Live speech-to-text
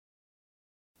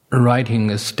writing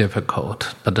is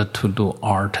difficult, but to do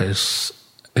art it's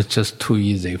just too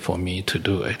easy for me to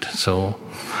do it. So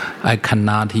I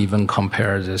cannot even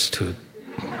compare this to.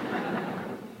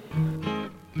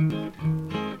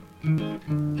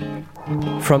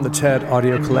 From the TED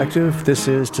Audio Collective, this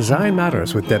is Design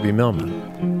Matters with Debbie Millman.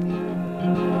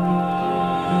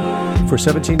 For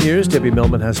 17 years, Debbie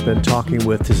Millman has been talking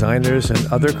with designers and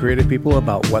other creative people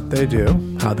about what they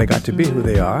do, how they got to be who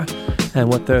they are, and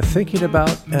what they're thinking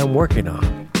about and working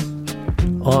on.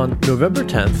 On November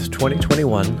 10th,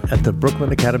 2021, at the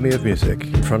Brooklyn Academy of Music,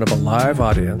 in front of a live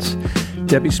audience,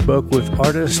 Debbie spoke with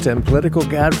artist and political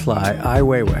gadfly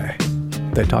Weiwei.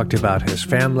 They talked about his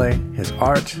family, his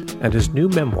art, and his new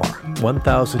memoir,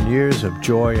 1,000 Years of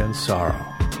Joy and Sorrow.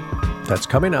 That's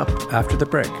coming up after the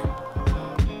break.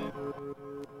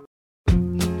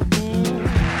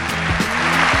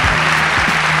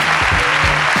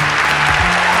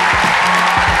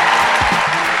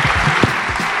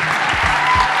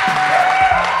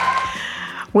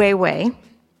 Weiwei,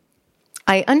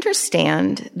 I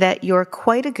understand that you're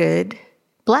quite a good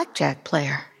blackjack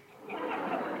player.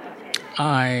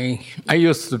 I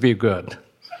used to be good.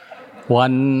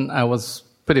 When I was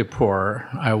pretty poor,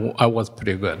 I was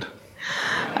pretty good.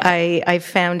 I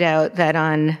found out that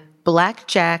on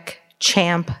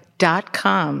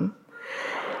blackjackchamp.com,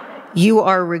 you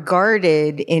are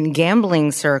regarded in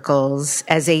gambling circles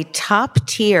as a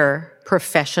top-tier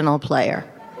professional player.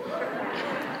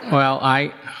 Well,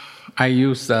 I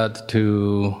use that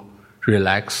to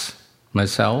relax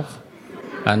myself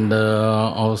and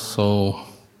also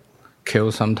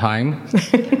kill some time.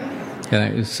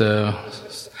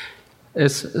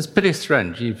 It's pretty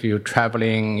strange. If you're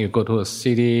traveling, you go to a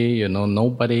city, you know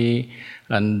nobody,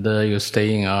 and you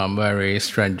stay in a very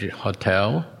strange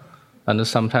hotel, and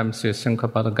sometimes you think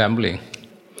about gambling.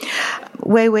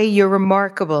 Weiwei, your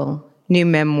remarkable new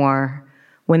memoir,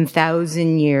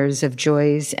 1,000 Years of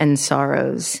Joys and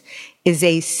Sorrows, is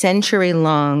a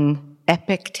century-long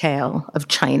epic tale of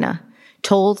China,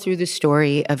 told through the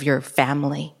story of your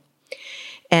family.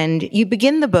 And you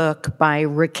begin the book by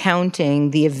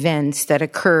recounting the events that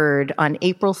occurred on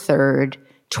April 3rd,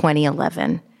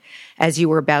 2011, as you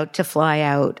were about to fly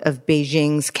out of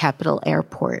Beijing's capital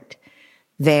airport.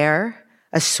 There,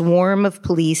 a swarm of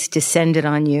police descended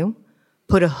on you,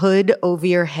 put a hood over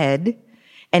your head,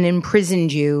 and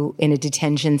imprisoned you in a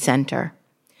detention center.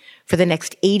 For the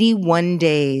next 81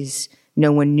 days,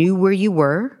 no one knew where you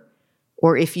were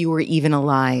or if you were even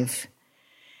alive.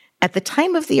 At the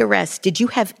time of the arrest, did you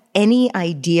have any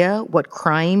idea what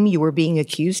crime you were being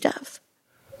accused of?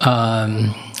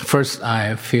 First,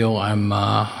 I feel I'm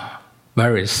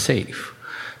very safe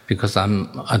because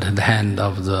I'm at the hand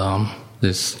of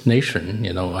this nation.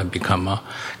 You know, I become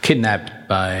kidnapped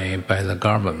by the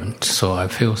government, so I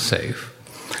feel safe.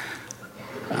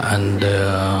 And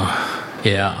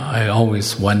I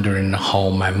always wondering how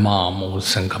my mom would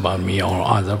think about me or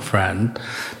other friend,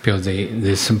 because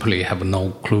they simply have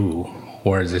no clue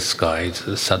where this guy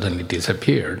suddenly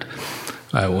disappeared.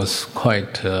 I was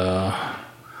quite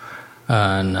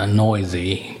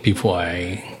noisy before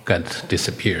I got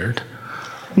disappeared.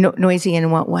 Noisy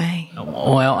in what way?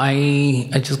 Well, I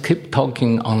just keep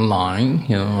talking online.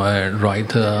 You know, I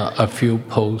write a few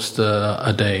posts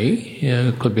a day.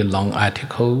 It could be long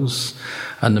articles,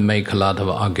 and make a lot of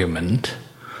argument.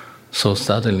 So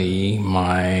suddenly,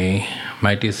 my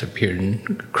disappearance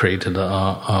created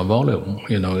a volume,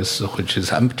 you know, which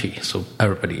is empty. So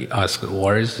everybody asks,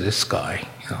 "Where is this guy?"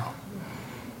 You know.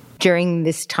 During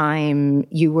this time,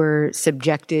 you were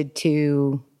subjected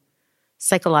to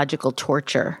psychological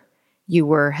torture. You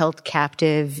were held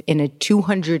captive in a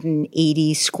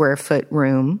 280-square-foot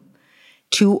room.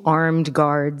 2 armed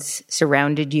guards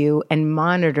surrounded you and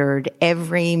monitored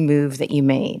every move that you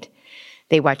made.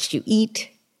 They watched you eat,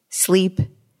 sleep,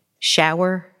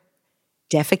 shower,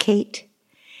 defecate.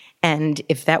 And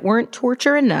if that weren't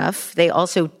torture enough, they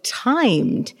also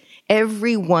timed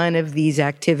every one of these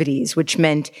activities, which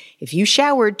meant if you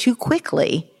showered too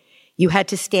quickly, you had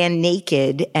to stand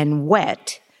naked and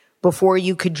wet before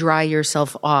you could dry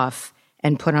yourself off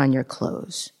and put on your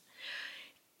clothes.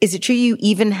 Is it true you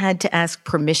even had to ask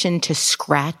permission to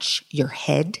scratch your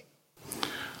head?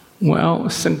 Well,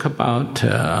 think about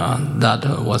that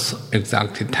was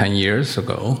exactly 10 years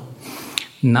ago.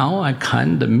 Now I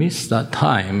kind of miss that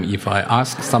time. If I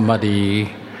ask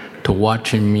somebody to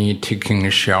watch me taking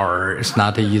a shower, it's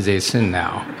not an easy thing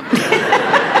now.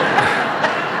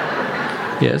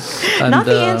 Yes. And, not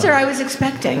the answer I was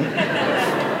expecting.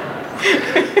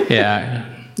 Yeah,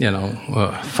 you know,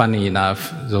 funny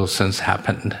enough, those things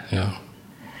happened, you know.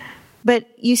 But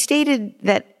you stated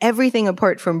that everything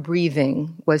apart from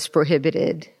breathing was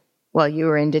prohibited while you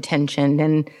were in detention,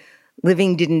 and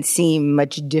living didn't seem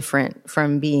much different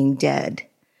from being dead.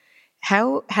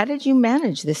 How did you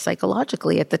manage this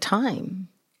psychologically at the time?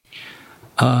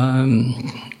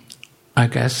 I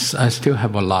guess I still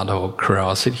have a lot of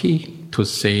curiosity to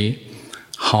see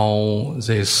how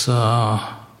this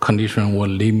condition will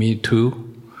lead me to,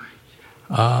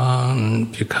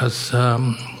 because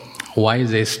why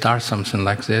they start something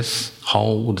like this,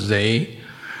 how would they,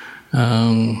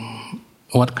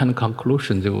 what kind of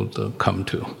conclusion they would come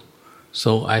to.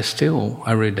 So I still,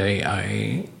 every day,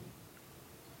 I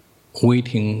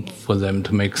waiting for them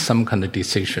to make some kind of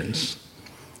decisions,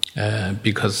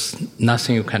 because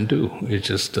nothing you can do. It's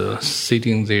just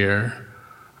sitting there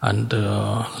and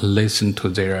listen to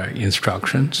their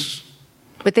instructions.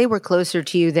 But they were closer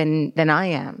to you than I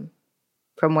am,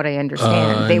 from what I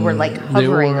understand. They were like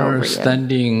hovering over you. They were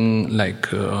standing like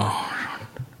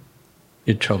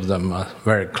each of them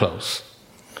very close.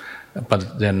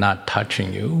 But they're not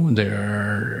touching you.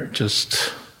 They're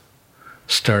just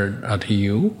stared at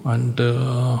you and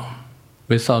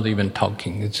without even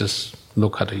talking, it just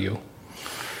look at you.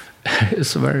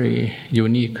 It's a very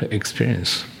unique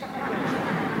experience.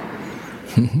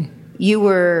 You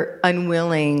were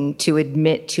unwilling to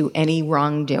admit to any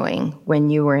wrongdoing when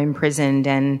you were imprisoned,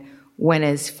 and went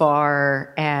as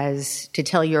far as to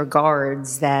tell your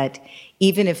guards that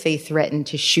even if they threatened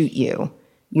to shoot you,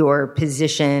 your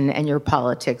position and your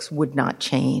politics would not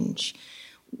change.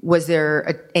 Was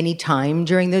there any time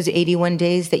during those 81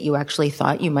 days that you actually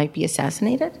thought you might be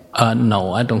assassinated?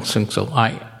 No, I don't think so.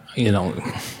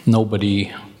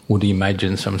 Nobody would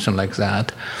imagine something like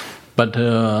that. But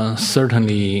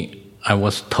certainly I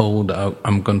was told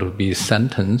I'm going to be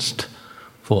sentenced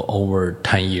for over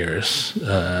 10 years,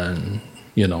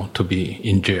 to be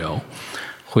in jail,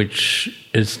 which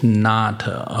is not,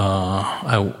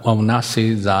 I will not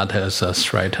say that as a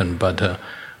threat, but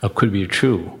it could be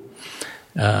true.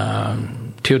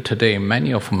 Till today,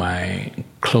 many of my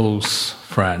close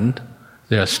friends,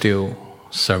 they are still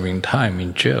serving time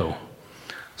in jail.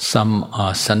 Some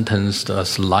are sentenced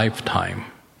as lifetime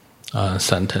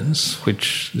sentence,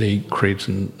 which they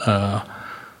created.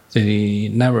 They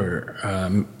never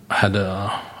had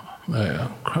a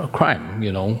crime.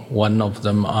 One of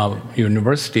them are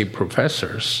university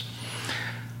professors,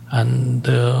 and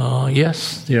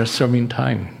yes, they are serving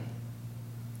time.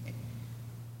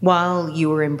 While you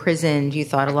were imprisoned, you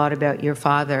thought a lot about your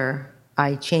father,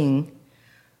 Ai Ching,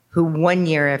 who 1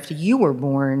 year after you were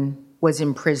born was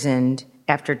imprisoned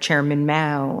after Chairman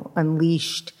Mao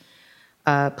unleashed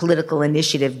a political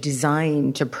initiative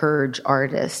designed to purge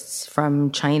artists from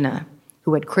China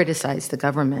who had criticized the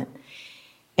government.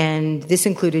 And this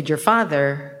included your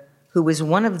father, who was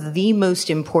one of the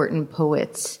most important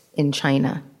poets in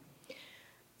China.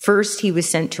 First, he was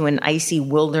sent to an icy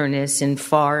wilderness in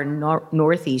far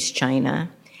northeast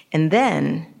China. And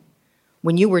then,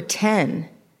 when you were 10,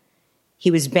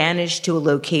 he was banished to a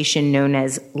location known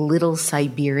as Little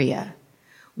Siberia.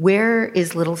 Where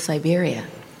is Little Siberia?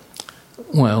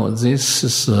 Well, this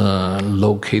is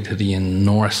located in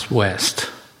northwest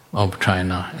of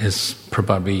China. It's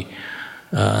probably,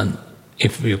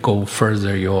 if you go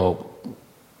further, you'll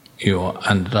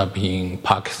end up in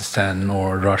Pakistan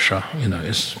or Russia.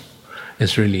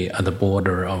 It's really at the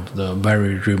border of the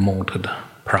very remote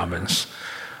province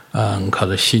called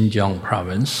Xinjiang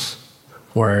province,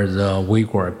 where the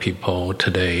Weiwei people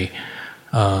today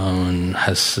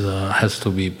has to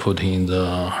be put in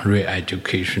the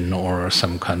re-education or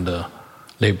some kind of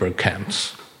labor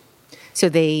camps. So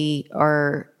they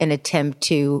are an attempt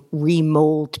to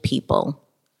remold people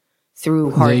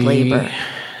through hard labor.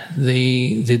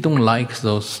 They don't like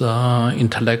those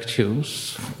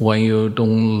intellectuals. When you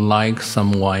don't like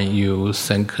someone, you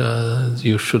think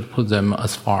you should put them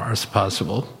as far as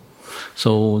possible.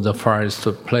 So the farthest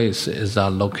place is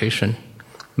that location.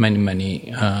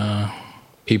 Many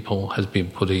people has been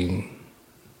putting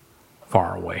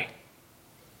far away.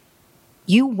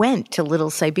 You went to Little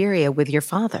Siberia with your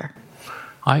father.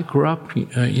 I grew up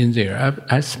in there.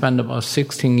 I spent about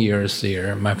 16 years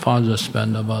there. My father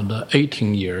spent about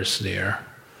 18 years there.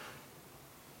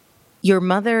 Your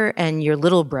mother and your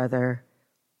little brother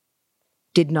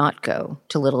did not go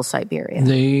to Little Siberia.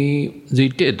 They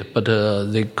did, but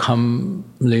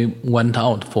they went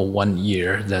out for 1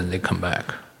 year, then they come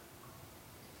back.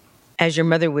 As your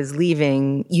mother was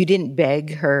leaving, you didn't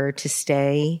beg her to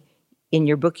stay. In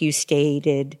your book, you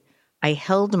stated, "I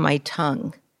held my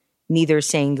tongue, neither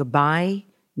saying goodbye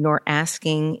nor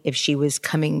asking if she was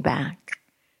coming back."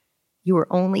 You were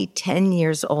only 10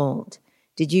 years old.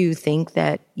 Did you think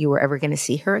that you were ever going to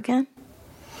see her again?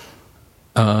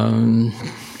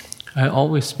 I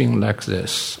always been like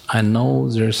this. I know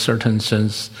there's certain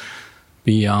things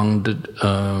beyond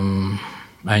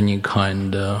any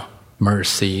kind of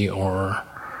mercy, or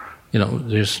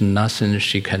there's nothing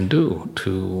she can do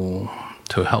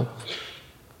to help.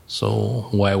 So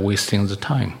why wasting the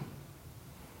time?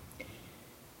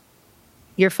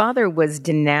 Your father was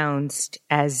denounced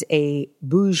as a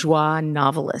bourgeois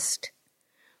novelist,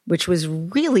 which was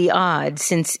really odd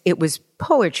since it was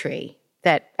poetry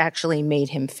that actually made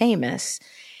him famous.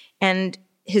 And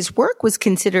his work was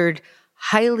considered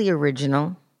highly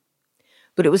original,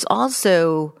 but it was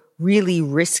also really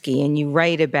risky. And you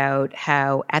write about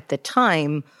how at the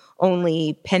time,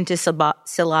 only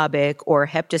pentasyllabic or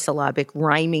heptasyllabic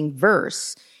rhyming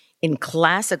verse in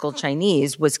classical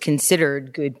Chinese was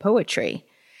considered good poetry.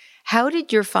 How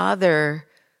did your father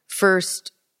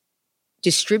first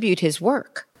distribute his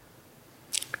work?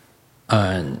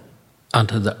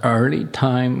 Until the early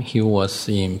time, he was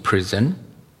in prison,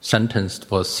 sentenced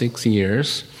for 6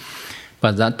 years.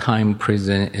 But that time,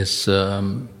 prison is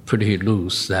pretty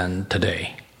loose than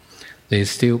today. They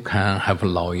still can have a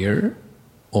lawyer,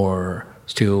 or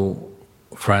still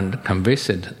friend can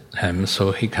visit him,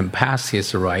 so he can pass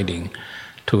his writing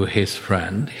to his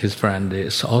friend. His friend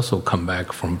is also come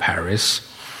back from Paris,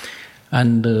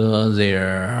 and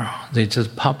they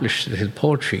just published his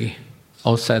poetry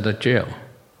outside the jail.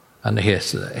 And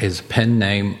his pen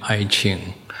name, I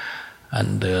Ching.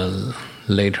 And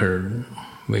later,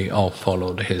 we all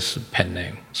followed his pen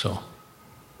name. So,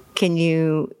 can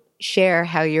you share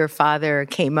how your father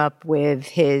came up with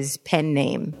his pen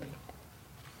name?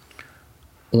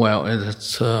 Well,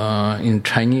 it's in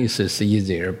Chinese it's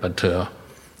easier, but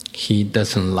he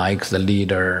doesn't like the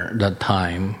leader that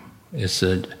time. It's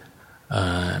Mr.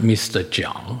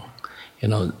 Jiang,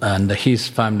 and his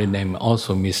family name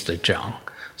also Mr. Jiang.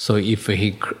 So if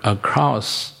he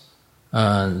cross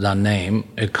that name,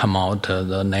 it come out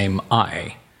the name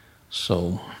I.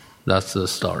 So that's the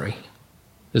story.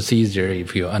 It's easier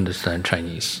if you understand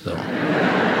Chinese. So.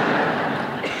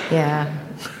 Yeah,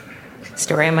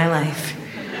 story of my life.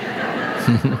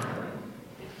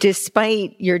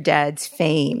 Despite your dad's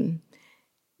fame,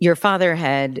 your father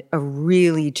had a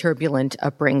really turbulent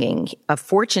upbringing. A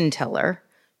fortune teller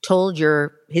told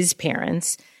his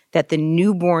parents that the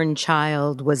newborn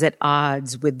child was at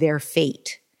odds with their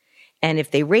fate. And if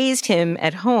they raised him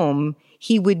at home,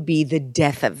 he would be the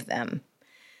death of them.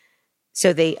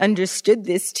 So they understood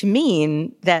this to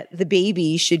mean that the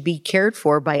baby should be cared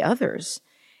for by others.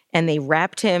 And they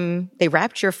wrapped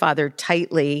your father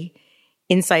tightly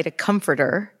inside a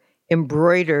comforter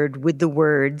embroidered with the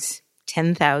words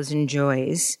 10,000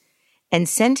 joys, and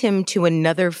sent him to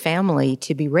another family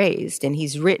to be raised. And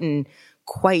he's written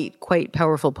quite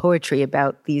powerful poetry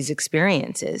about these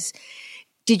experiences.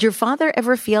 Did your father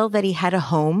ever feel that he had a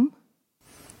home?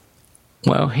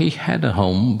 Well, he had a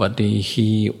home, but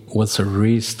he was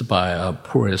raised by a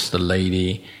poorest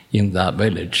lady in that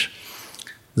village.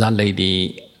 That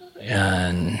lady,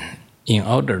 in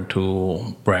order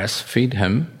to breastfeed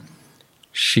him,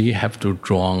 she have to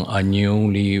drown a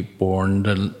newly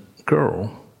born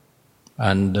girl,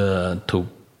 and to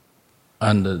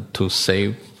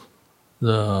save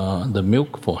the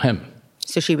milk for him.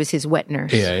 So she was his wet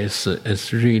nurse. Yeah,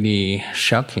 it's really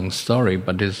shocking story,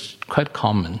 but it's quite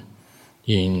common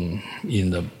in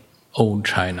the old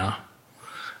China.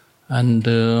 And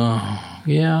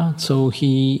so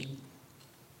he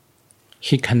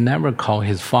can never call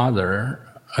his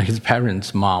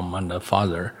parents mom and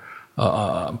father,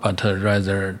 but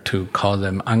rather to call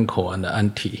them uncle and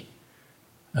auntie.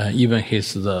 Even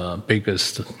he's the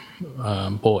biggest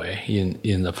boy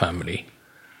in the family.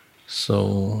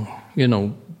 So,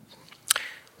 when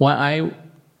I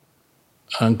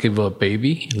give a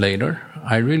baby later,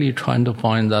 I really trying to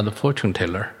find that fortune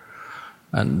teller.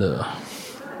 And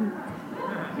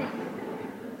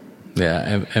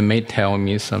it may tell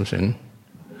me something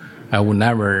I would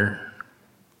never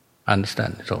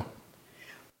understand. So,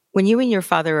 when you and your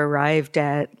father arrived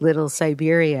at Little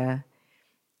Siberia,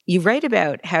 you write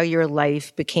about how your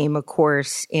life became a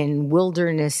course in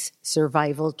wilderness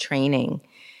survival training.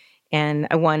 And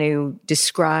I want to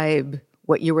describe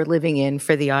what you were living in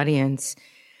for the audience.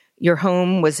 Your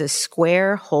home was a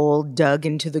square hole dug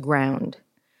into the ground.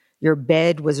 Your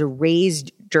bed was a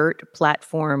raised dirt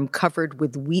platform covered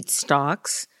with wheat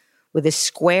stalks with a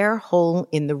square hole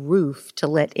in the roof to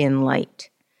let in light.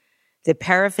 The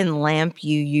paraffin lamp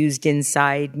you used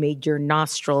inside made your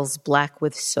nostrils black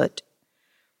with soot.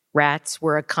 Rats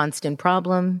were a constant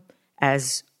problem,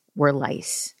 as were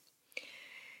lice.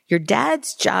 Your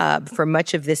dad's job for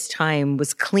much of this time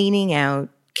was cleaning out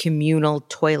communal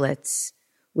toilets,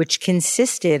 which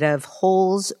consisted of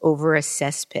holes over a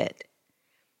cesspit.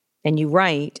 And you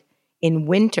write, in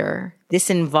winter, this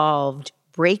involved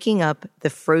breaking up the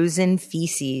frozen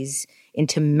feces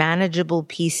into manageable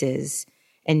pieces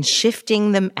and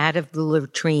shifting them out of the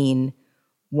latrine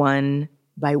one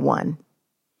by one.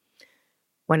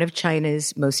 One of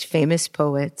China's most famous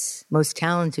poets, most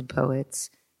talented poets,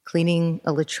 cleaning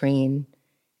a latrine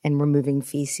and removing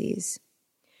feces.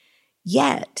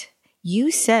 Yet, you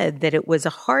said that it was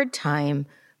a hard time,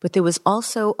 but there was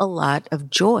also a lot of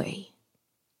joy.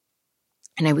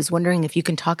 And I was wondering if you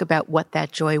can talk about what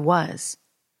that joy was.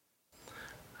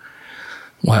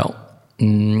 Well,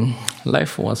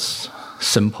 life was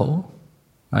simple,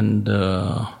 and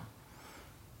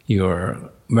you're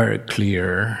very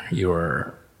clear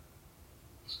you're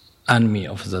enemy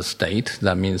of the state.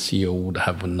 That means you would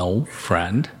have no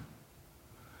friend.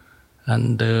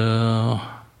 And that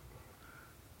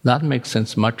makes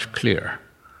things much clearer.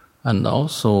 And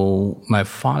also, my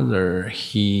father,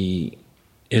 he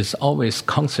is always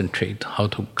concentrate how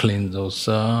to clean those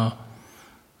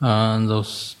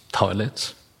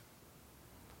toilets,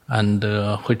 and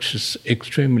which is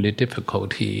extremely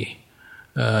difficult.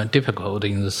 Difficult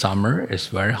in the summer. It's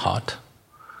very hot,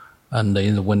 and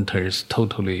in the winter it's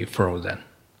totally frozen.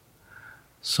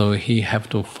 So he have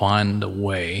to find a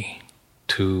way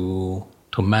to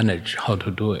manage how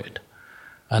to do it,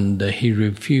 and he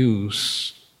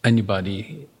refused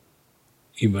anybody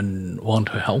even want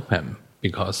to help him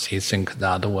because he think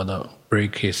that would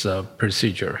break his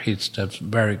procedure. He's just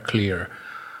very clear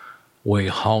way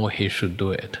how he should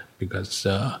do it, because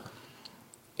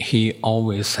he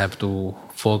always have to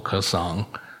focus on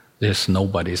there's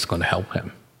nobody's going to help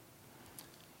him.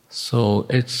 So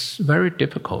it's very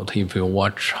difficult if you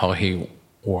watch how he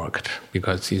worked,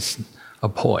 because he's a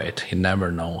poet. He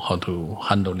never know how to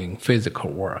handling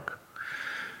physical work.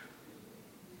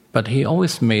 But he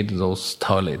always made those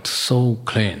toilets so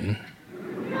clean.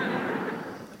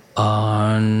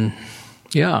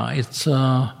 It's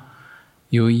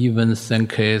you even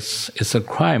think it's a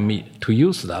crime to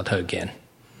use that again.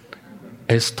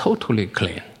 It's totally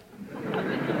clean.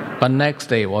 But next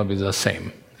day it will be the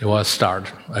same. It will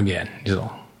start again,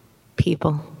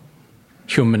 People.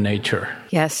 Human nature.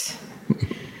 Yes.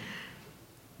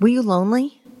 Were you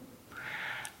lonely?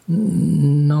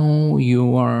 No,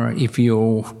 if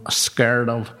you're scared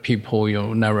of people,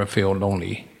 you'll never feel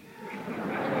lonely.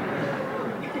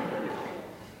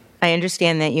 I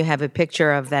understand that you have a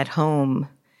picture of that home,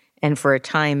 and for a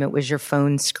time it was your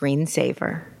phone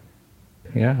screensaver.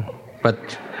 Yeah, but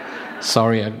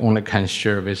sorry, I only can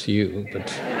share with you,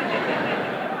 but...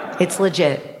 It's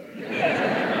legit.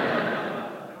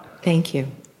 Thank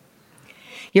you.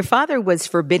 Your father was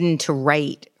forbidden to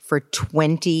write for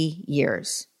 20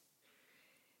 years.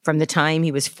 From the time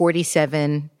he was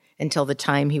 47 until the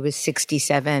time he was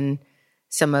 67,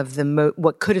 some of the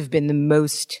what could have been the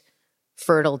most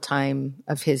fertile time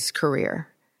of his career.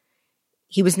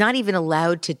 He was not even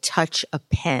allowed to touch a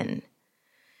pen.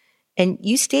 And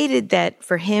you stated that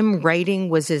for him, writing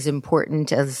was as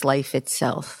important as life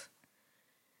itself.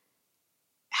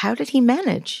 How did he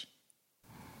manage?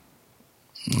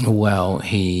 Well,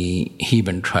 he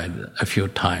even tried a few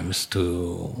times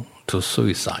to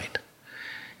suicide.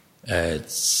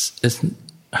 It's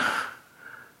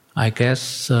I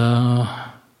guess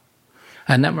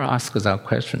I never asked that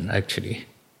question actually,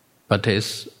 but I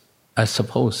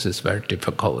suppose it's very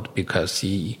difficult because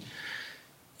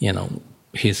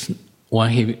when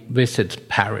he visited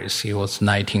Paris, he was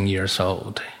 19 years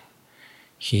old.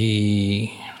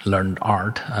 He learned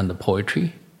art and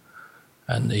poetry,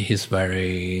 and he's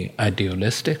very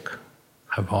idealistic,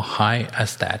 have a high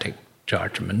aesthetic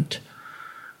judgment.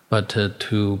 But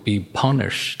to be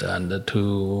punished and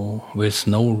with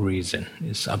no reason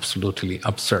is absolutely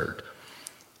absurd.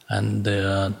 And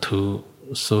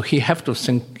so he have to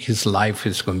think his life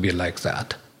is going to be like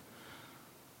that.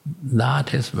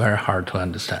 That is very hard to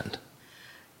understand.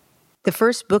 The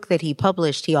first book that he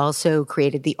published, he also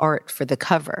created the art for the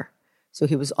cover. So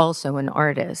he was also an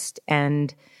artist.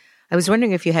 And I was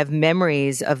wondering if you have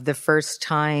memories of the first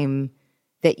time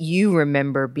that you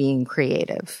remember being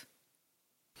creative.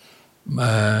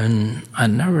 I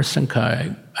never think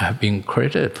I have been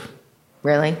creative.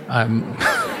 Really?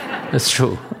 It's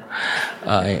true.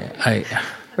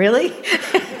 Really?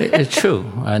 It's true.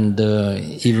 And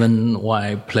even when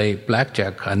I play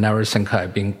blackjack, I never think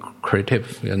I've been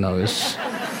creative. It's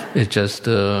just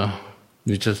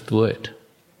you just do it.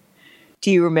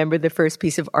 Do you remember the first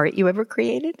piece of art you ever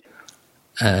created?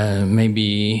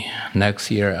 Maybe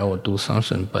next year I will do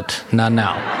something, but not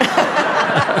now.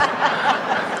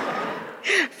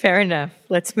 Fair enough.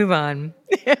 Let's move on.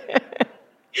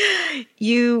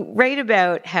 You write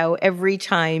about how every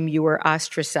time you were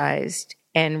ostracized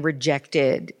and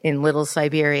rejected in Little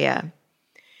Siberia,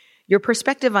 your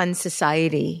perspective on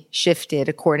society shifted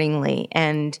accordingly.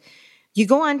 And you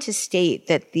go on to state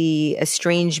that the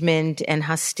estrangement and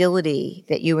hostility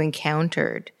that you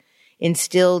encountered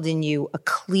instilled in you a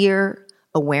clear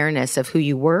awareness of who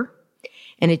you were,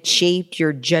 and it shaped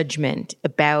your judgment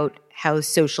about how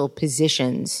social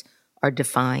positions are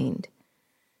defined.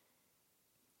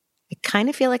 I kind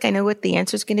of feel like I know what the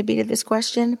answer is going to be to this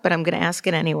question, but I'm going to ask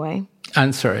it anyway.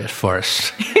 Answer it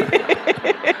first.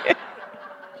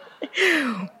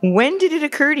 When did it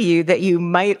occur to you that you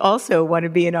might also want to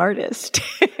be an artist?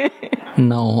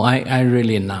 No, I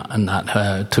really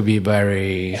not to be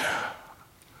very,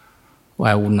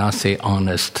 I would not say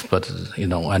honest, but,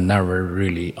 I never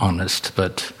really honest.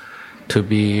 But to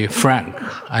be frank,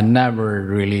 I never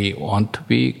really want to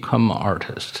become an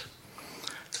artist.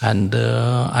 And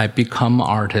I become an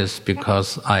artist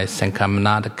because I think I'm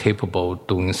not capable of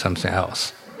doing something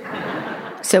else.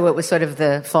 So it was sort of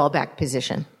the fallback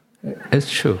position.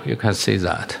 It's true. You can see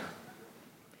that.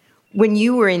 When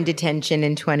you were in detention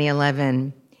in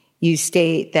 2011, you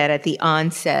state that at the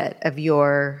onset of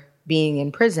your being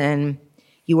in prison,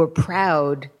 you were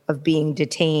proud of being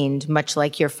detained, much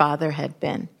like your father had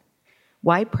been.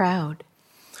 Why proud?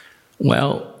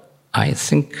 Well, I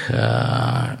think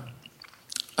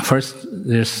first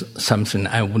there's something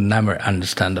I would never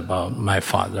understand about my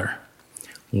father,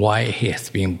 why he has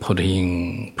been put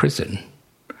in prison.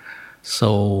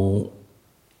 So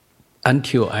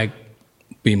until I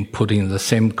been put in the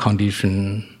same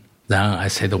condition, then I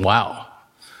said, wow,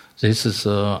 this is,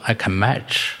 I can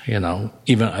match,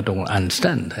 even I don't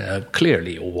understand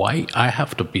clearly why I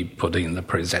have to be put in the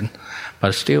prison.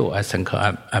 But still, I think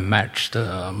I matched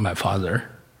my father.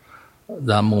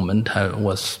 That moment I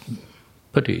was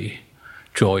pretty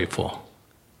joyful.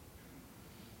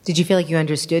 Did you feel like you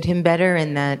understood him better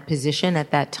in that position at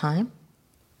that time?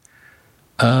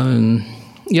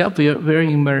 Yeah, we are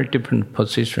very different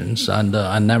positions, and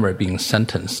I never been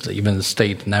sentenced. Even the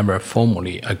state never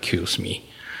formally accused me.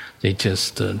 They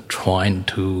just trying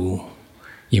to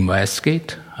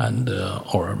investigate and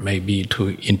or maybe to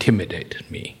intimidate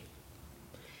me.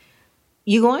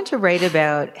 You go on to write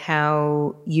about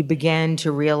how you began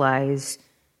to realize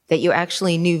that you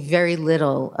actually knew very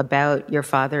little about your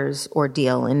father's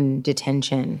ordeal in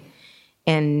detention.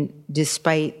 And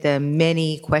despite the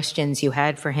many questions you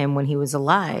had for him when he was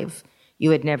alive,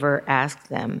 you had never asked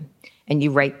them. And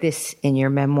you write this in your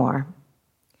memoir.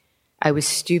 I was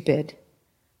stupid.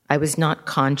 I was not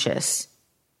conscious.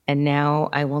 And now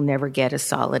I will never get a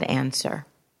solid answer.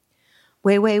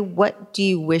 Weiwei, what do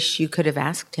you wish you could have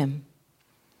asked him?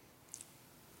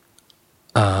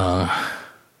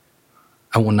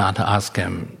 I would not ask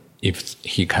him if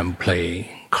he can play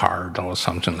card or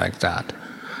something like that.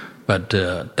 But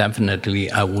definitely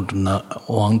I would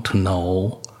want to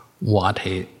know what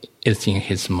is in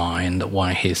his mind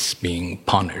when he's being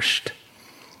punished.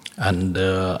 And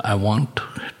I want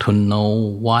to know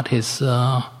what is,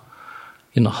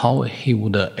 how he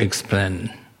would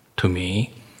explain to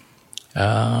me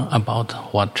about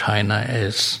what China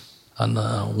is and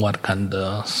what kind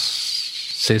of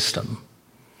system.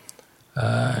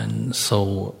 And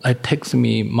so it takes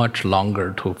me much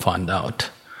longer to find out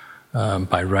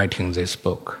by writing this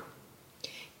book.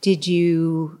 Did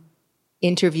you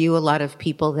interview a lot of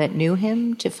people that knew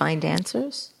him to find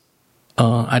answers?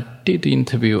 I did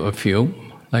interview a few,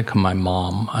 like my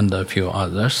mom and a few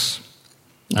others.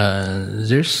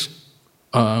 There's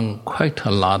quite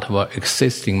a lot of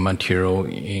existing material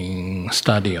in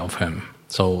study of him.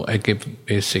 So I give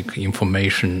basic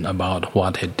information about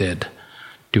what he did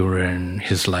during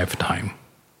his lifetime.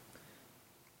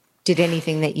 Did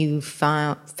anything that you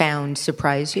found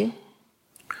surprise you?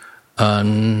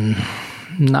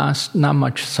 Not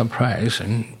much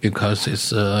surprising, because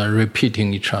it's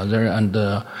repeating each other, and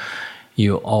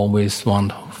you always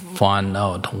want to find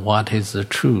out what is the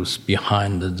truth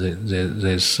behind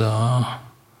this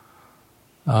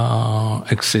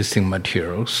existing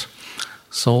materials.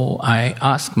 So I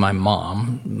asked my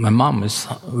mom. My mom is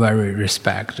very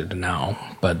respected now,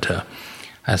 but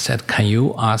I said, can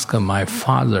you ask my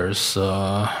father's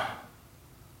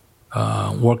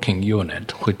working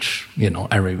unit, which,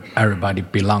 everybody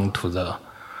belong to the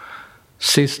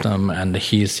system, and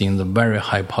he's in the very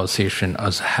high position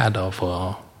as head of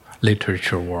a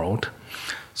literature world.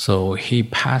 So he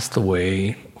passed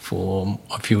away for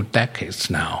a few decades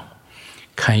now.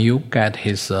 can you get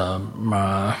his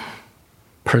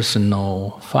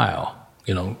personal file?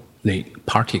 The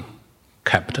party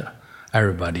kept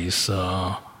everybody's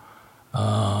file.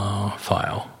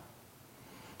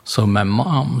 So my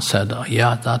mom said,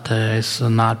 yeah, that is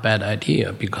not a bad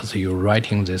idea, because you're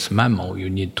writing this memo, you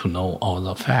need to know all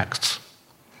the facts.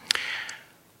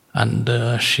 And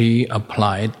she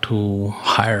applied to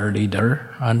higher leader,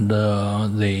 and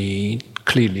they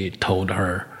clearly told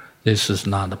her, this is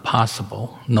not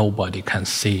possible. Nobody can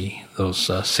see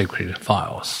those secret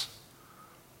files.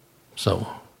 So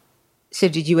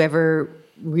did you ever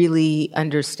really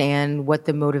understand what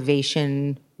the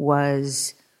motivation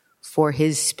was for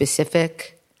his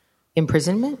specific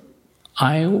imprisonment?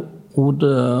 I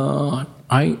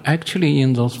actually,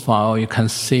 in those files, you can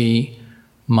see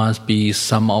must be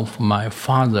some of my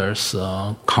father's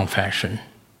confession,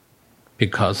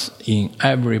 because in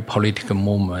every political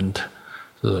movement,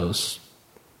 those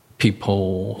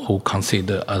people who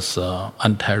consider us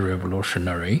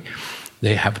anti-revolutionary,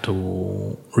 they have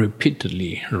to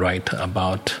repeatedly write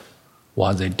about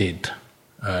what they did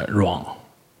wrong.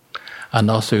 And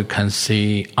also you can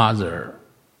see other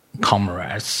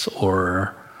comrades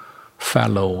or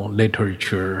fellow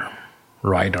literature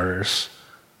writers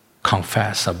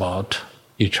confess about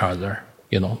each other,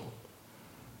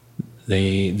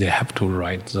 They have to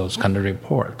write those kind of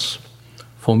reports.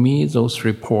 For me, those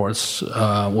reports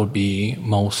would be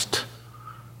most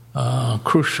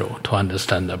crucial to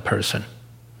understand a person.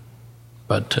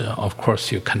 But of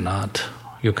course, you can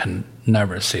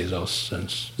never see those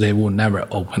things. They will never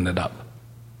open it up.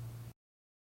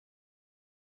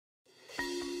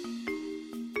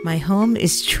 My home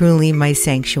is truly my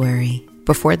sanctuary.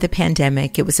 Before the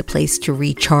pandemic, it was a place to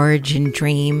recharge and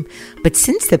dream. But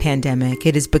since the pandemic,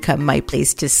 it has become my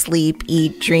place to sleep,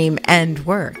 eat, dream, and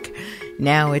work.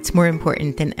 Now it's more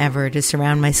important than ever to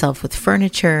surround myself with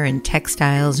furniture and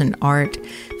textiles and art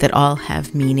that all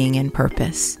have meaning and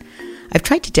purpose. I've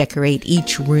tried to decorate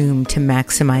each room to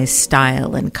maximize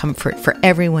style and comfort for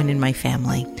everyone in my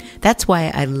family. That's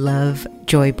why I love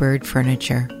Joybird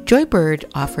Furniture. Joybird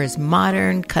offers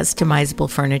modern, customizable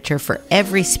furniture for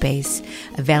every space,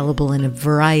 available in a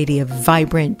variety of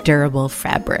vibrant, durable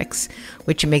fabrics,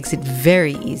 which makes it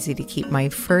very easy to keep my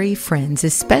furry friends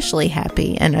especially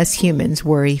happy and us humans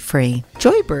worry-free.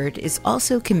 Joybird is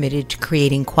also committed to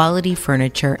creating quality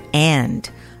furniture and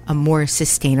a more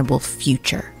sustainable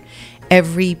future.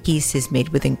 Every piece is made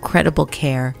with incredible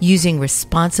care, using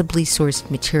responsibly sourced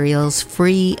materials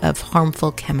free of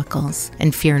harmful chemicals.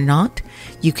 And fear not,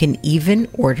 you can even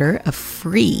order a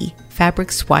free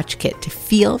fabric swatch kit to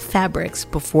feel fabrics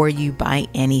before you buy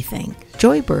anything.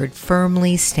 Joybird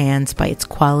firmly stands by its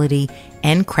quality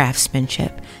and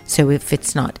craftsmanship, so if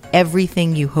it's not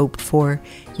everything you hoped for,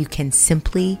 you can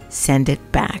simply send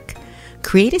it back.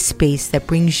 Create a space that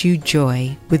brings you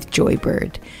joy with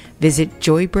Joybird. Visit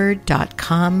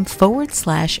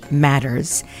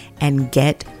joybird.com/matters and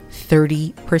get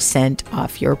 30%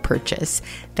 off your purchase.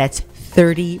 That's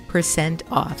 30%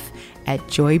 off at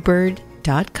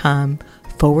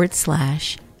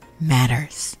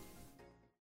joybird.com/matters.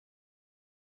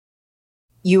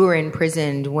 You were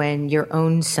imprisoned when your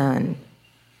own son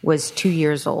was 2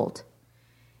 years old.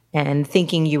 And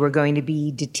thinking you were going to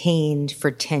be detained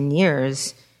for 10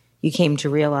 years, you came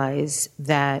to realize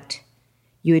that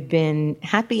you had been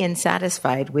happy and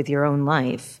satisfied with your own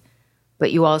life,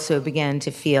 but you also began to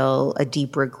feel a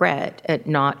deep regret at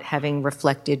not having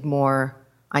reflected more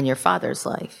on your father's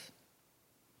life.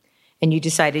 And you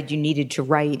decided you needed to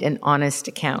write an honest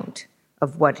account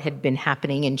of what had been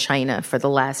happening in China for the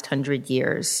last 100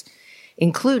 years,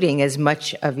 including as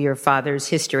much of your father's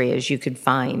history as you could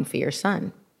find for your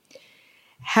son.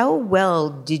 How well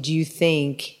did you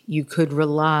think you could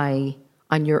rely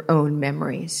on your own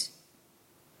memories?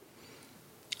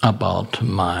 About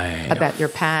your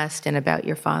past and about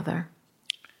your father?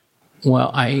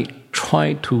 Well, I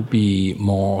try to be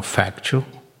more factual,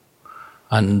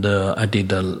 and I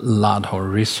did a lot of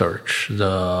research.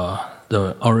 The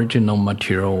original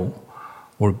material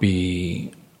would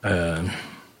be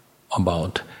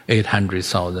about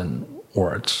 800,000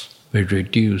 words. We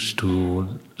reduced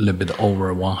to a little bit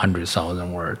over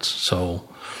 100,000 words. So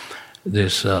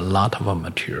there's a lot of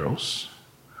materials.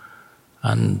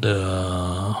 And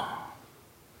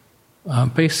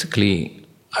basically,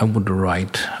 I would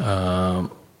write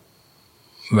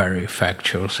very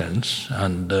factual things,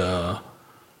 and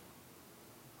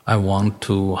I want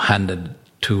to hand it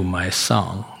to my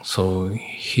son, so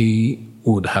he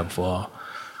would have a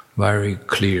very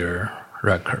clear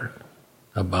record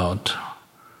about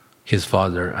his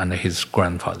father and his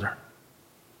grandfather.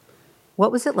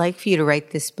 What was it like for you to write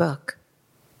this book?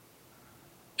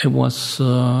 It was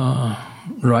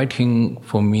writing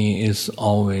for me is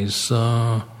always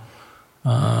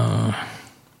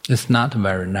it's not a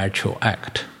very natural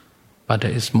act, but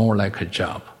it's more like a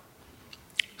job.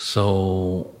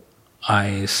 So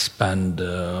I spend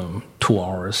 2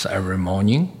 hours every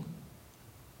morning,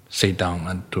 sit down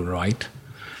and to write,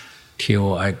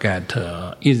 till I get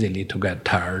easily to get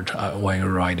tired when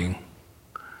you're writing,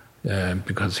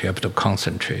 because you have to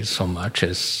concentrate so much.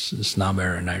 It's not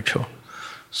very natural.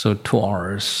 So 2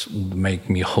 hours would make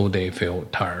me whole day feel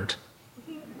tired.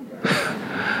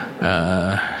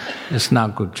 It's not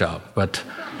a good job, but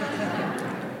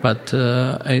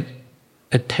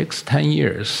it takes 10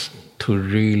 years to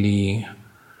really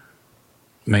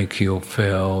make you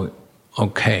feel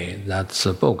okay. That's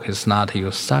a book. It's not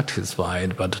you're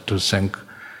satisfied, but to think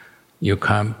you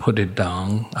can put it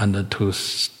down and to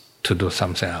do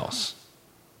something else.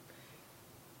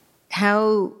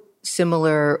 How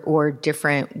similar or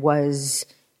different was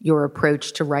your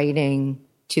approach to writing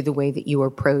to the way that you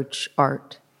approach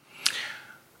art?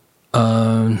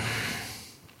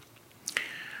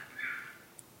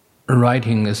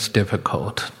 Writing is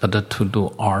difficult, but to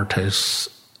do art it's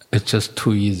just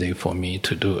too easy for me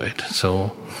to do it.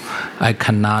 So I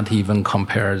cannot even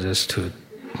compare this to.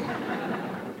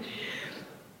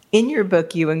 In your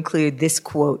book, you include this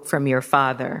quote from your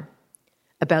father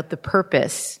about the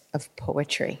purpose of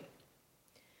poetry.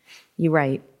 You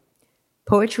write,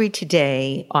 "Poetry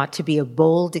today ought to be a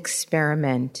bold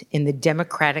experiment in the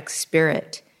democratic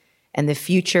spirit, and the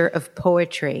future of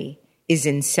poetry is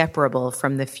inseparable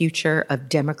from the future of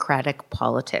democratic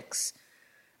politics.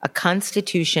 A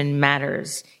constitution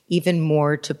matters even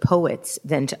more to poets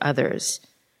than to others,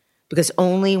 because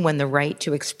only when the right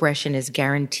to expression is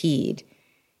guaranteed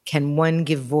can one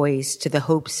give voice to the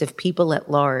hopes of people at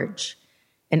large,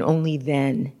 and only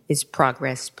then is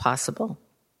progress possible."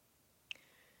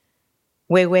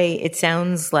 Weiwei, it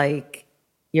sounds like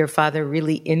your father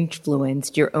really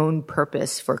influenced your own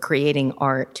purpose for creating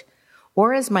art.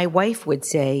 Or as my wife would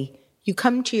say, you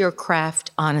come to your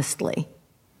craft honestly.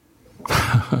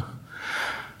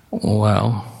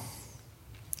 Well,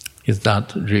 is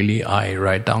that really I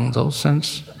write down those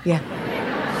things? Yeah.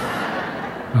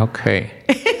 Okay.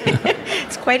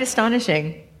 It's quite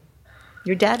astonishing.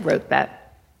 Your dad wrote that.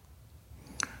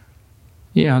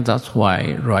 Yeah, that's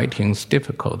why writing is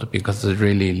difficult, because it's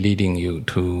really leading you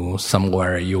to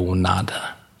somewhere you will not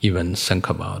even think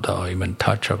about or even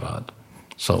touch about.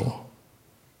 So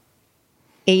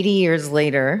 80 years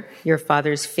later, your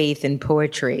father's faith in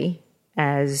poetry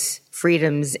as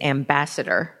freedom's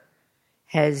ambassador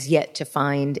has yet to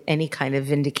find any kind of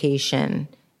vindication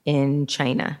in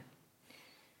China.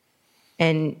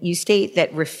 And you state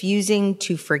that refusing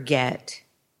to forget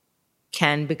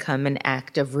can become an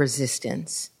act of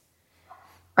resistance.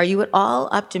 Are you at all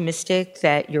optimistic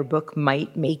that your book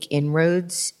might make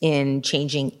inroads in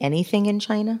changing anything in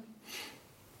China?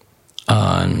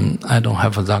 I don't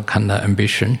have that kind of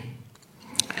ambition.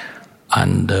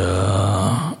 And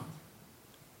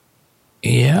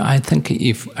I think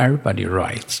if everybody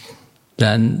writes,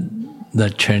 then the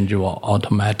change will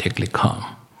automatically come.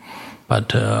 But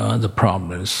the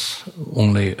problem is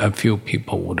only a few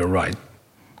people would write.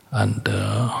 And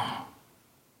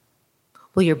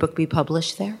will your book be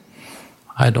published there?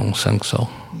 I don't think so.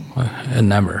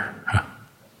 Never.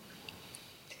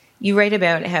 You write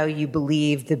about how you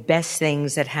believe the best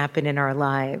things that happen in our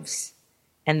lives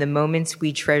and the moments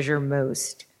we treasure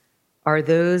most are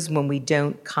those when we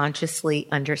don't consciously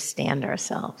understand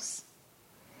ourselves.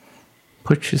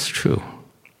 Which is true.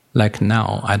 Like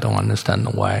now, I don't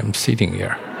understand why I'm sitting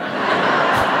here.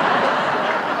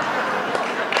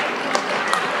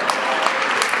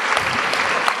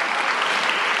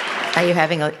 Are you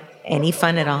having any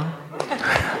fun at all?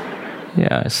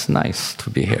 Yeah, it's nice to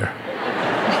be here.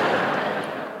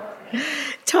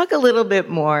 Talk a little bit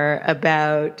more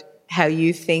about how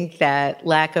you think that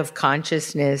lack of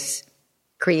consciousness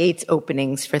creates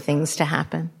openings for things to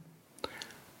happen.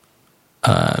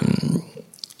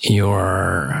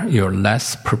 You're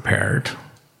less prepared,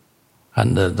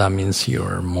 and that means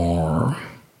you're more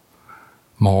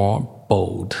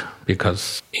bold,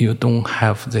 because you don't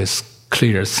have this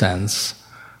clear sense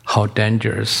how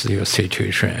dangerous your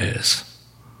situation is.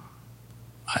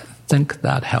 I think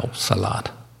that helps a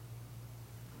lot.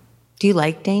 Do you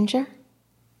like danger?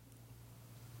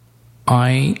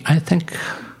 I think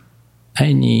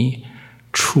any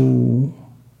true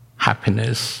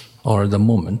happiness or the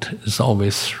moment is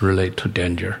always related to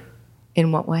danger.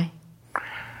 In what way?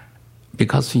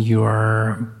 Because you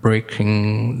are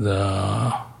breaking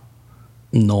the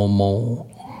normal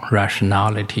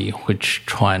rationality which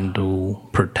trying to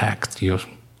protect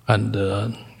And,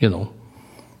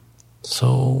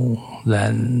 so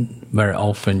then very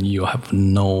often you have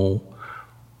no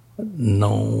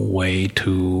way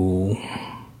to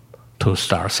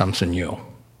start something new.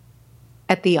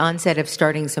 At the onset of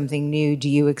starting something new, do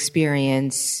you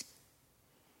experience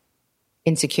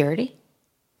insecurity?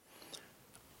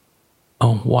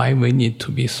 Oh, why we need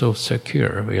to be so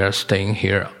secure? We are staying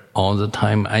here all the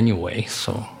time anyway,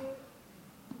 so.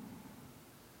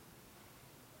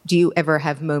 Do you ever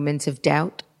have moments of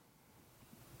doubt?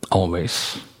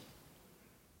 Always.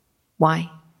 Why?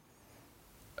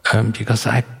 Because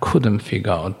I couldn't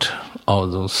figure out all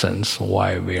those things,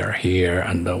 why we are here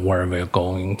and where we're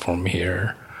going from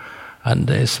here. And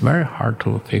it's very hard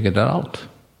to figure that out.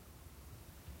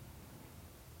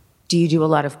 Do you do a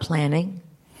lot of planning?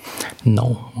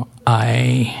 No,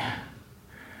 I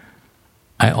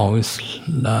always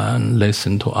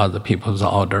listen to other people's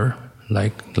order,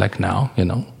 like now,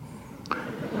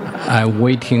 I'm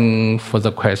waiting for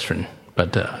the question,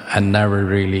 but I never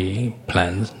really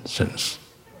planned since.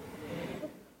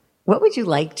 What would you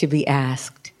like to be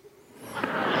asked?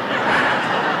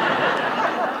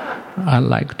 I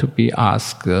like to be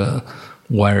asked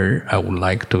where I would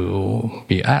like to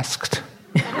be asked.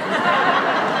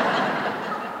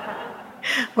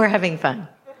 We're having fun.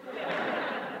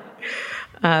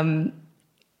 Do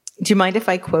you mind if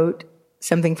I quote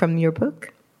something from your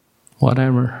book?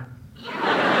 Whatever.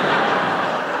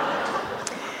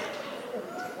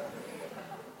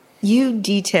 You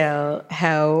detail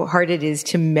how hard it is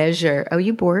to measure. Oh,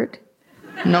 you bored?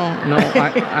 No,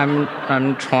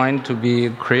 I'm trying to be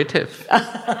creative.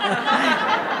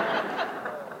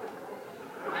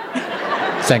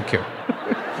 Thank you.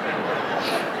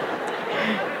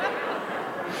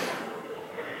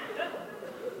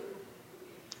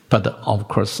 But of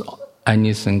course,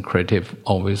 anything creative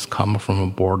always comes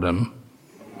from boredom.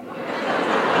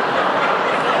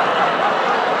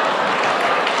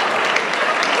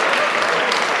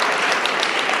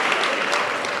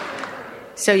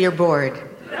 So you're bored.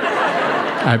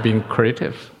 I've been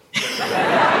creative.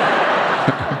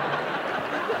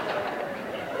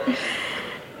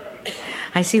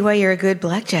 I see why you're a good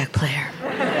blackjack player.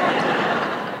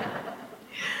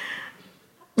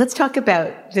 Let's talk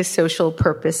about the social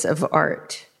purpose of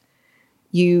art.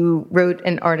 You wrote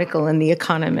an article in The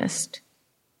Economist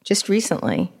just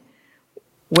recently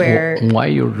where... Why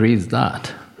you read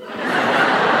that?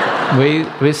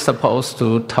 We're supposed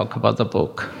to talk about the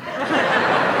book.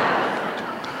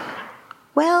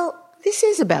 Well, this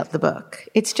is about the book.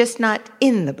 It's just not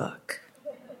in the book.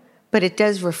 But it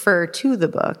does refer to the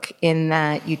book in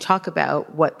that you talk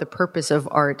about what the purpose of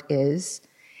art is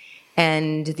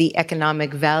and the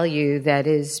economic value that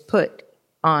is put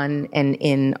on and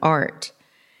in art.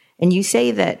 And you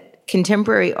say that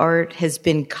contemporary art has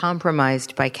been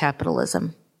compromised by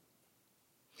capitalism.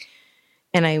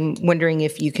 And I'm wondering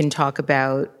if you can talk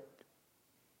about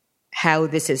how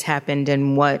this has happened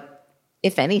and what,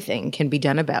 if anything, can be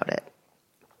done about it.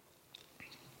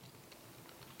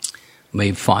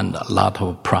 We find a lot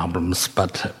of problems,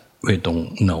 but we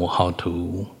don't know how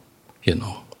to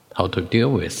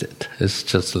deal with it. It's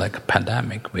just like a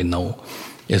pandemic. We know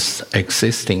it's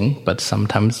existing, but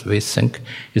sometimes we think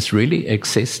it's really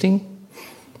existing.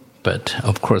 But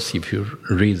of course, if you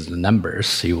read the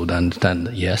numbers, you would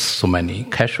understand, yes, so many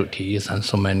casualties and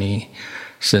so many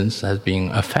things have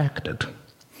been affected.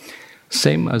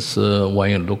 Same as when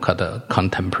you look at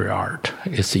contemporary art,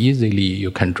 it's easily you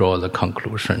can draw the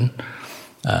conclusion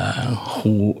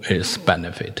who is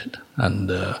benefited and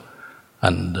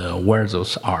where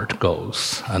those art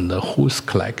goes and who's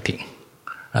collecting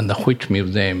and which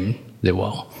museum they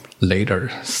will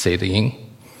later sit in.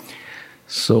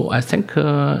 So I think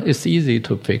it's easy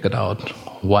to figure out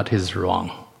what is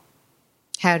wrong.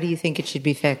 How do you think it should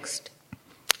be fixed?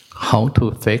 How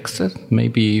to fix it?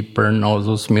 Maybe burn all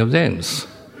those museums.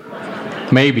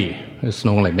 Maybe. It's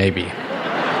only maybe.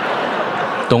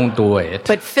 Don't do it.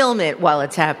 But film it while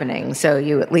it's happening, so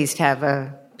you at least have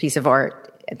a piece of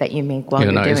art that you make while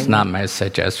you're doing it. It's not my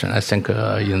suggestion. I think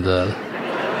in the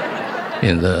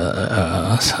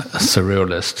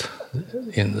surrealist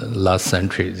in the last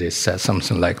century, they said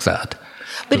something like that.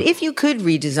 But if you could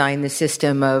redesign the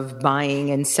system of buying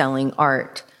and selling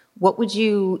art, what would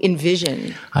you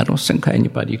envision? I don't think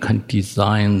anybody can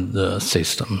design the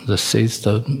system. The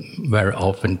system very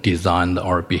often designed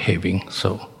or behaving,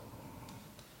 so.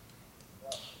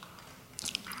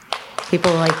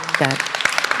 People like that.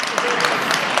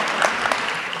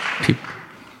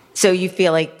 So you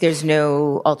feel like there's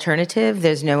no alternative?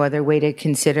 There's no other way to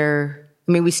consider?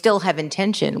 I mean, we still have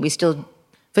intention. We still,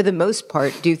 for the most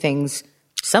part, do things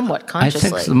somewhat consciously. I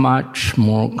think it's much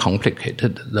more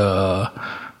complicated.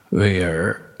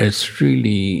 Where it's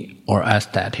really or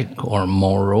aesthetic or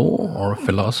moral or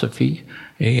philosophy,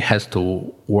 it has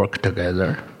to work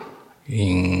together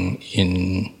in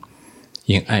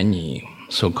any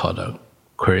so-called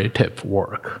creative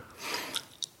work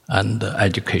and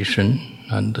education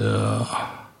and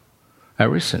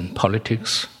everything,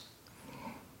 politics.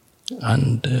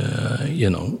 And,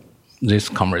 this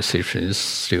conversation is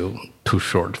still too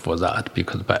short for that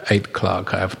because by 8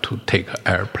 o'clock I have to take an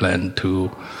airplane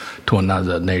to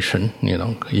another nation,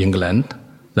 England.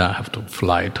 Then I have to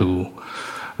fly to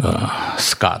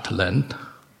Scotland.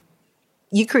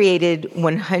 You created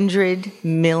 100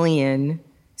 million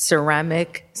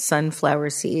ceramic sunflower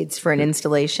seeds for an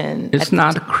installation. It's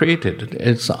not created.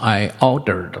 I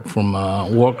ordered from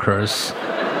workers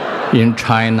in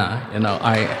China.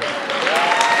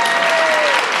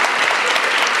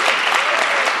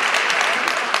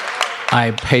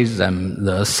 I paid them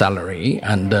the salary,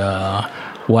 and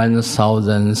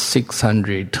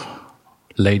 1,600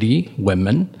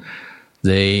 women,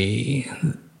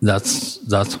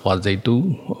 that's what they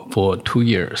do for 2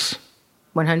 years.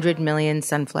 100 million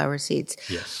sunflower seeds.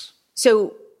 Yes.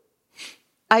 So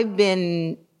I've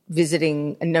been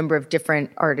visiting a number of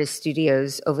different artist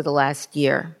studios over the last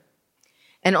year,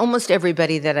 and almost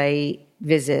everybody that I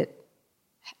visit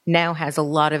now has a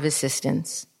lot of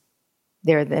assistants.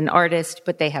 They're an artist,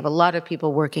 but they have a lot of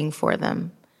people working for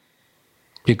them.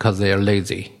 Because they are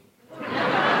lazy.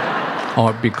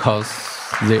 Or because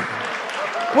they...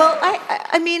 Well,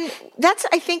 I mean, that's,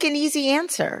 I think, an easy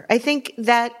answer. I think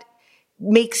that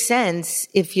makes sense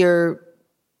if you're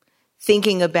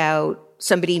thinking about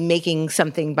somebody making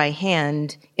something by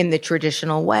hand in the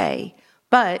traditional way.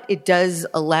 But it does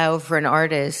allow for an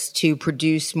artist to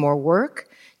produce more work,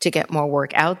 to get more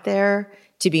work out there,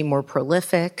 to be more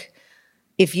prolific.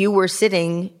 If you were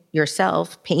sitting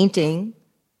yourself painting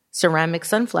ceramic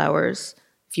sunflowers,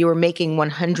 if you were making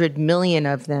 100 million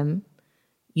of them,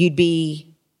 you'd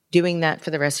be doing that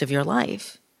for the rest of your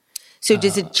life. So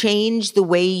does it change the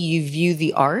way you view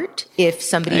the art if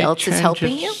somebody else is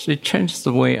helping you? It changes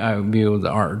the way I view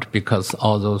the art because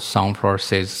all those sunflower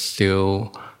seeds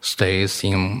still stays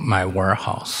in my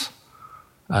warehouse.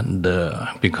 And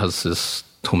because it's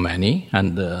too many,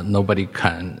 and nobody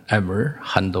can ever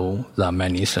handle that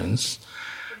many things.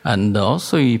 And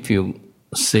also, if you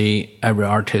see every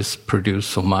artist produce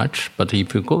so much, but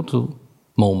if you go to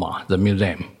MoMA, the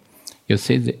museum, you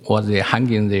see what they're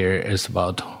hanging there is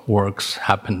about works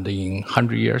happened in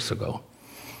 100 years ago,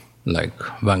 like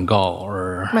Van Gogh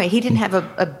or... Right, he didn't have a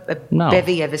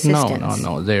bevy of assistants.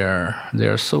 No.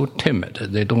 They're so timid.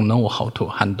 They don't know how to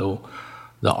handle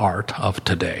the art of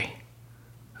today.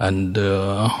 And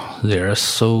they're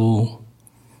so,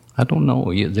 I don't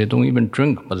know, they don't even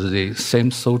drink, but they seem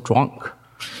so drunk.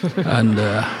 And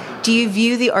do you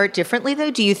view the art differently, though?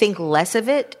 Do you think less of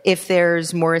it if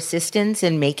there's more assistance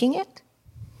in making it?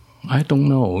 I don't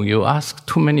know. You ask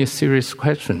too many serious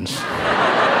questions.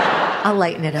 I'll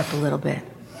lighten it up a little bit.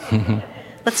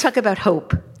 Let's talk about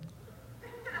hope.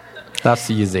 That's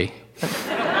easy.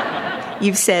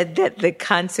 You've said that the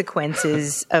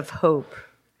consequences of hope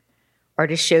are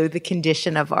to show the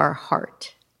condition of our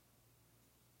heart.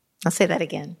 I'll say that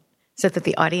again so that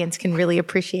the audience can really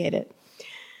appreciate it.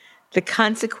 The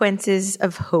consequences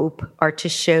of hope are to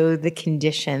show the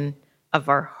condition of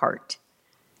our heart.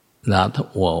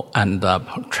 That will end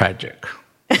up tragic.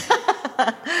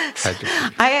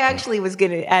 I actually was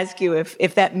going to ask you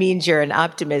if that means you're an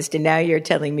optimist, and now you're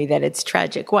telling me that it's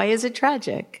tragic. Why is it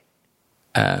tragic?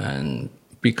 And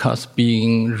because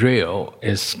being real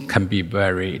can be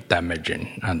very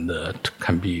damaging and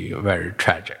can be very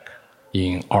tragic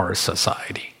in our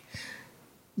society.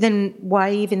 Then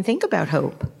why even think about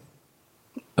hope?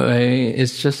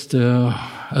 It's just,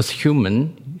 as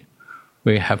human,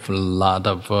 we have a lot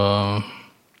of...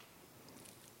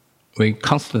 we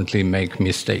constantly make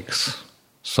mistakes.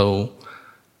 So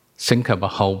think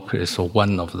about hope is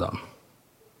one of them.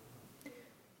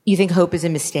 You think hope is a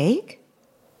mistake?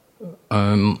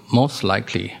 Most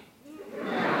likely.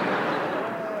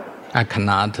 I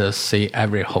cannot say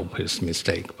every hope is a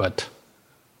mistake, but...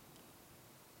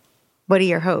 What are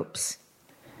your hopes?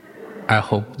 I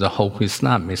hope the hope is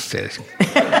not a mistake.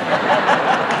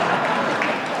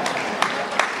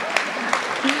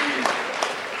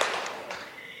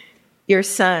 Your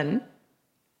son,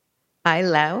 Ai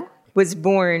Lau, was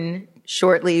born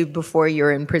shortly before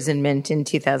your imprisonment in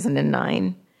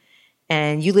 2009.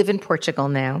 And you live in Portugal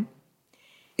now.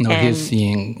 No, he's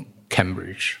in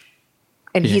Cambridge.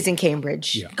 And he's in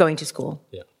Cambridge, going to school.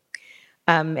 Yeah.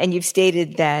 And you've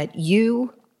stated that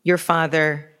you your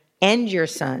father, and your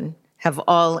son have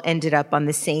all ended up on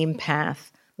the same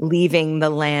path, leaving the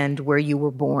land where you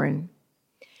were born.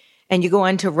 And you go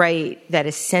on to write that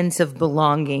a sense of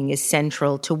belonging is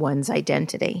central to one's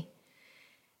identity.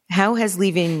 How has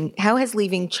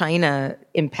leaving China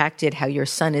impacted how your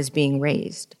son is being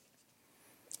raised?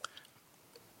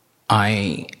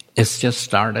 It's just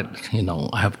started,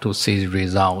 I have to see the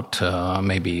result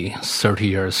maybe 30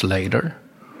 years later.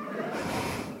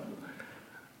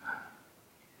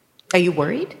 Are you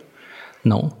worried?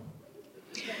 No.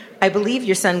 I believe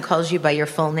your son calls you by your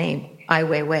full name,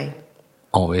 Weiwei.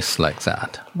 Always like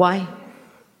that. Why?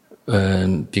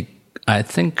 I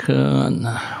think,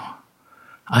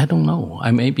 I don't know.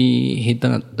 Maybe he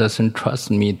doesn't trust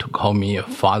me to call me a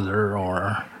father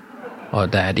or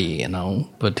daddy,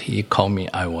 but he called me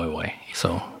Weiwei,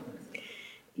 so.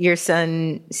 Your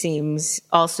son seems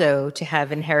also to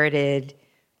have inherited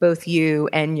both you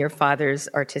and your father's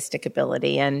artistic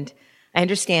ability, and I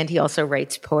understand he also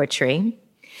writes poetry.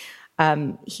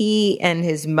 He and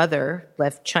his mother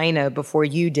left China before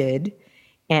you did,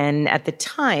 and at the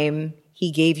time,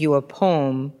 he gave you a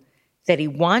poem that he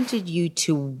wanted you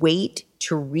to wait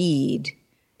to read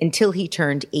until he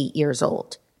turned 8 years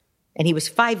old. And he was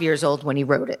 5 years old when he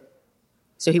wrote it.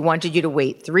 So he wanted you to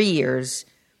wait 3 years.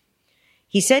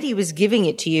 He said he was giving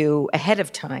it to you ahead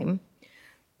of time,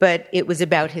 but it was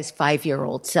about his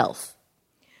 5-year-old self.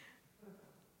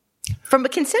 From a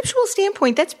conceptual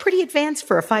standpoint, that's pretty advanced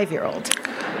for a 5-year-old.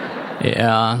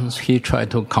 Yeah, he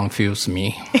tried to confuse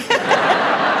me.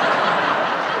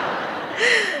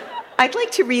 I'd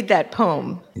like to read that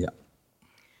poem. Yeah.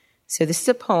 So this is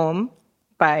a poem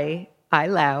by Ai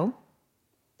Lau,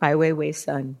 Ai Weiwei's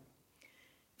son,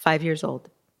 5 years old.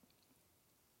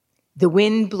 The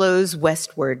wind blows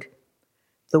westward.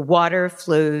 The water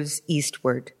flows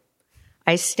eastward.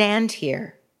 I stand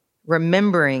here,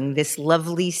 remembering this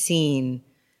lovely scene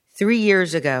 3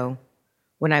 years ago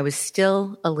when I was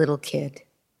still a little kid.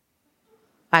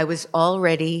 I was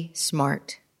already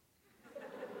smart.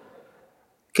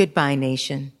 Goodbye,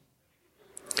 nation.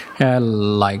 I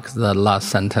like the last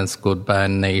sentence, goodbye,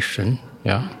 nation.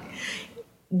 Yeah.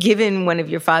 Given one of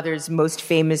your father's most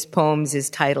famous poems is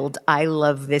titled, I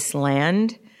Love This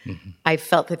Land, I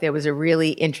felt that there was a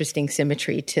really interesting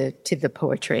symmetry to the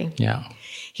poetry. Yeah.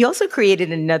 He also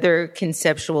created another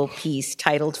conceptual piece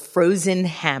titled Frozen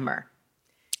Hammer.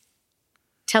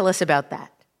 Tell us about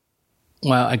that.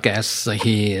 Well, I guess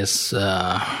he is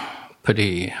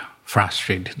pretty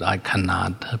frustrated. I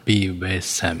cannot be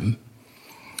with him.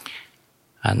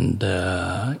 And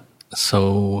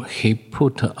so he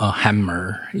put a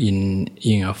hammer in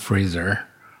a freezer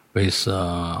with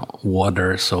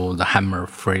water, so the hammer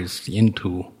freezes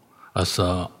into as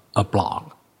a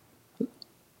block.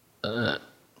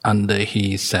 And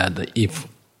he said if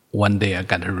one day I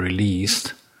get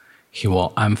released, he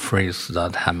will unfreeze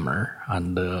that hammer.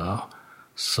 And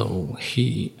so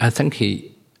I think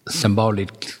he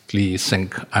symbolically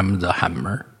think I'm the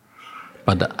hammer,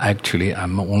 but actually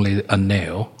I'm only a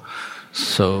nail.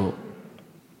 So,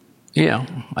 yeah,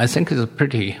 I think it's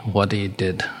pretty what he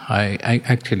did. I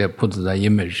actually put the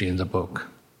image in the book.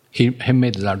 He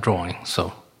made that drawing,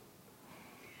 so.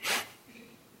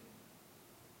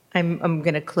 I'm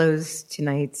going to close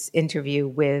tonight's interview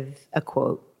with a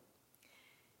quote.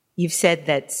 You've said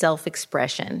that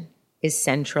self-expression is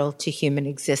central to human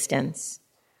existence.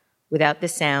 Without the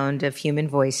sound of human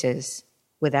voices,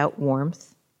 without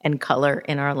warmth and color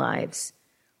in our lives,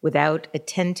 without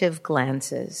attentive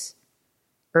glances,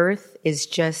 Earth is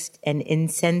just an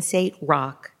insensate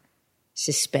rock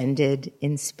suspended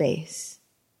in space.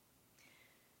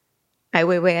 Ai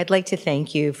Weiwei, I'd like to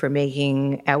thank you for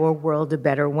making our world a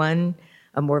better one,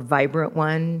 a more vibrant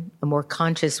one, a more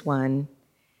conscious one.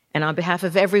 And on behalf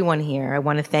of everyone here, I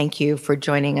want to thank you for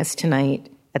joining us tonight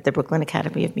at the Brooklyn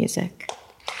Academy of Music.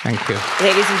 Thank you.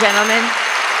 Ladies and gentlemen,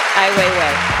 Ai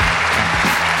Weiwei.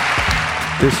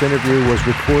 This interview was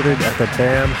recorded at the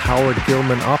BAM Howard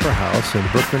Gilman Opera House in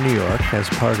Brooklyn, New York, as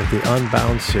part of the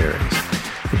Unbound series.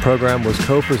 The program was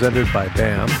co-presented by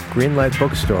BAM, Greenlight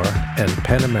Bookstore, and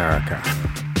PEN America.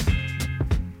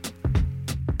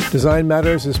 Design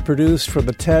Matters is produced for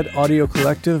the TED Audio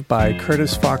Collective by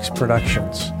Curtis Fox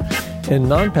Productions. In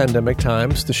non-pandemic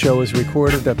times, the show is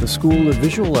recorded at the School of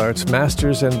Visual Arts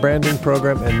Masters and Branding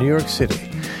Program in New York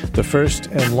City, the first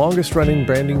and longest-running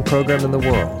branding program in the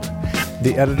world.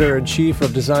 The editor-in-chief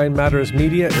of Design Matters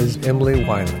Media is Emily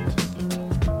Weiland.